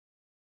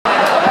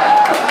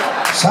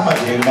Some of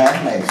you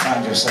men may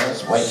find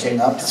yourselves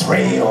waking up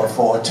 3 or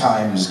 4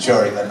 times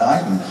during the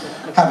night and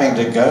having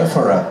to go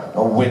for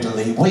a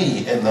widdly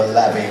wee in the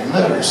labby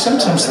loo.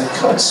 Symptoms that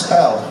could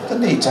spell the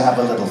need to have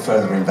a little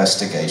further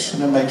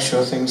investigation and make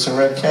sure things are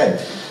okay.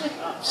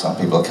 Some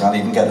people can't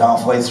even get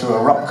halfway through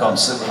a rock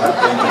concert without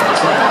being in the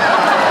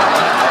toilet.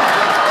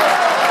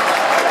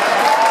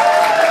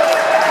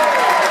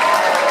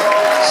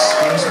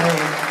 Excuse me,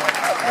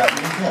 let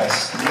me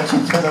guess, you're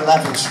looking for the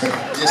lavatory?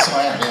 Yes,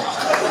 I am,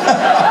 yeah.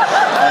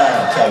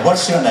 Okay,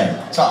 what's your name?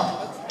 Tom.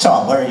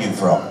 Tom, where are you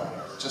from?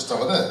 Just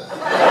over there.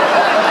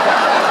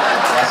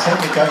 I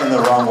think you're going the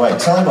wrong way.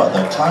 Tell you what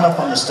though, climb up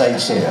on the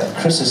stage here.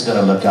 Chris is going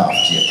to look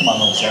after you. Come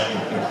on, old chap.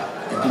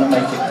 You're going to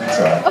make it, you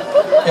try.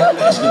 Yeah,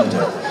 he's going to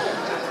do it.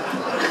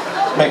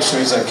 Make sure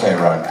he's okay,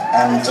 right?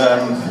 And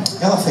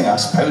the other thing I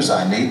suppose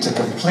I need to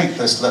complete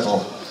this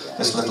little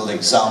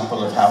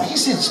example of how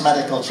easy this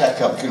medical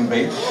checkup can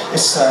be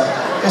is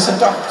a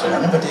doctor.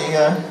 Anybody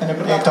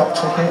a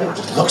doctor here?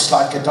 Just looks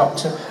like a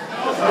doctor.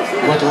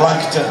 Would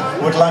like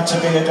to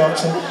be a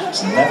doctor.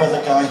 It's never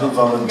the guy who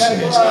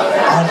volunteers.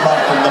 I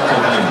like the look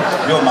of you.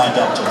 You're my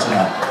doctor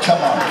tonight.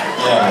 Come on.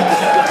 Yeah.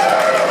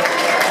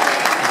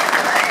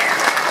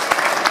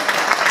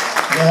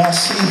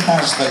 Yes, he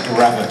has the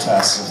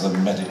gravitas of the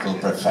medical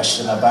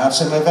profession about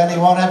him, if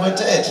anyone ever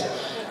did.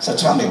 So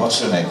tell me, what's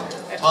your name?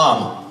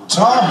 Tom.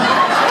 Tom!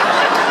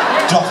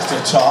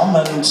 Dr. Tom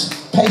and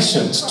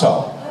patient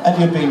Tom.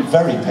 And you've been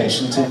very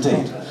patient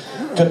indeed.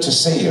 Good to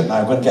see you. Now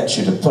I'm going to get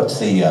you to put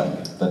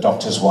the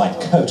doctor's white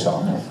coat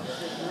on.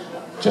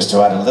 Just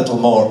to add a little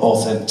more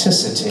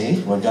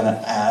authenticity, we're going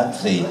to add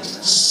the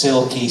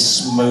silky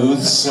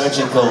smooth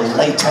surgical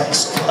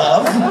latex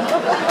glove.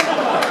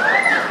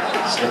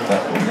 Slip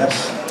that in,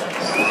 yes.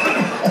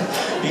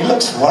 He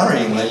looks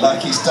worryingly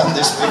like he's done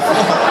this before.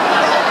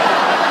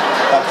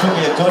 That could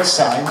be a good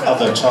sign,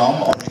 other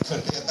Tom, or it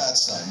could be a bad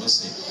sign, we'll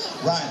see.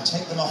 Ryan,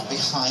 take them off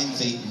behind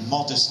the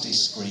modesty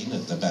screen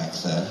at the back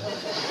there.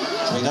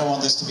 So we don't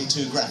want this to be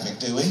too graphic,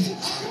 do we?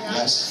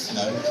 Yes?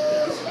 No?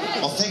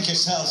 Well, think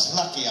yourselves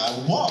lucky.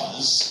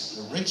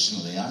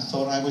 Originally, I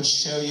thought I would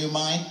show you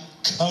my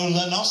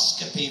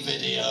colonoscopy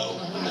video.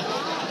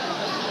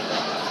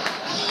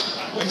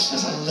 Which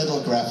is a little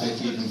graphic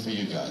even for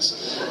you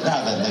guys.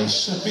 Now then, they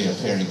should be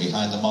appearing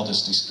behind the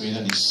modesty screen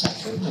any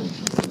second and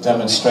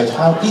demonstrate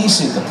how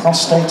easy the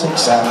prostate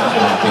exam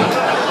can be.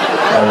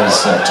 There is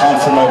Tom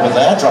from over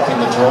there dropping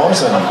the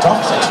drawers, and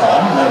Dr.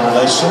 Tom, no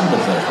relation, with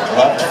the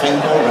gloved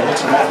finger ready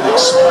to make the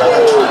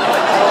exploratory.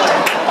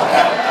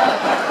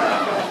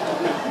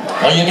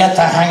 Well, you get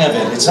the hang of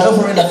it. It's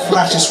over in a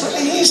flash. It's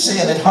really easy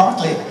and it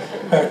hardly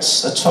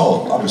hurts at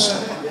all,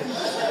 honestly.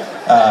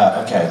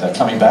 Okay, they're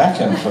coming back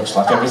and it looks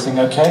like everything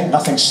okay.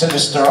 Nothing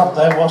sinister up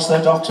there, was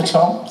there, Dr.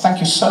 Tom? Thank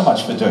you so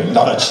much for doing it.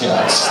 Not a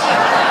chance.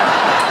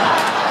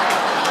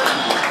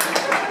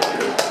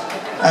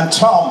 And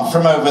Tom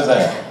from over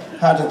there,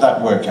 how did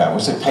that work out?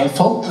 Was it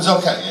painful? It was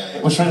okay, yeah.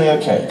 It was really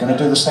okay. Going to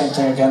do the same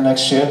thing again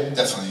next year?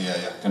 Definitely,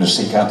 yeah. Going to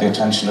seek out the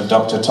attention of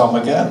Dr. Tom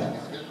again?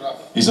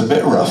 He's a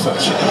bit rough,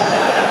 okay.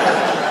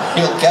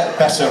 He'll get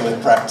better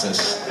with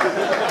practice.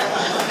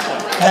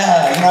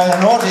 Yeah, you know,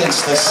 an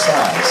audience this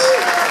size.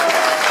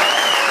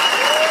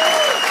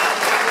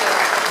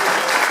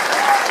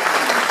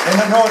 In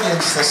an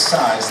audience this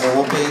size, there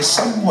will be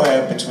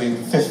somewhere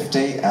between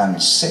 50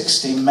 and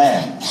 60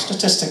 men,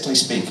 statistically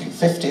speaking,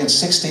 50 and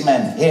 60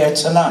 men here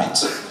tonight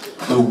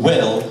who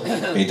will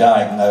be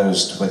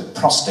diagnosed with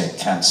prostate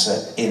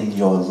cancer in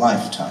your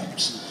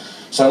lifetimes.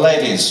 So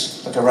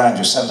ladies, look around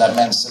you, send that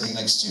man sitting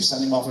next to you,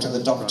 send him off to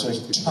the doctor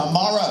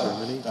tomorrow.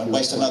 Don't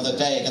waste another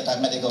day, get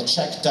that medical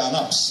check done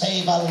up,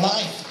 save a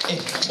life,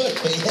 it could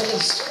be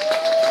his.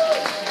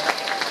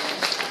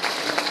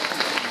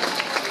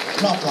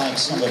 Not like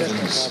some of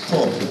these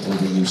poor people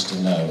we used to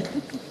know,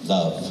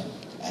 love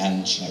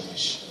and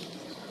cherish.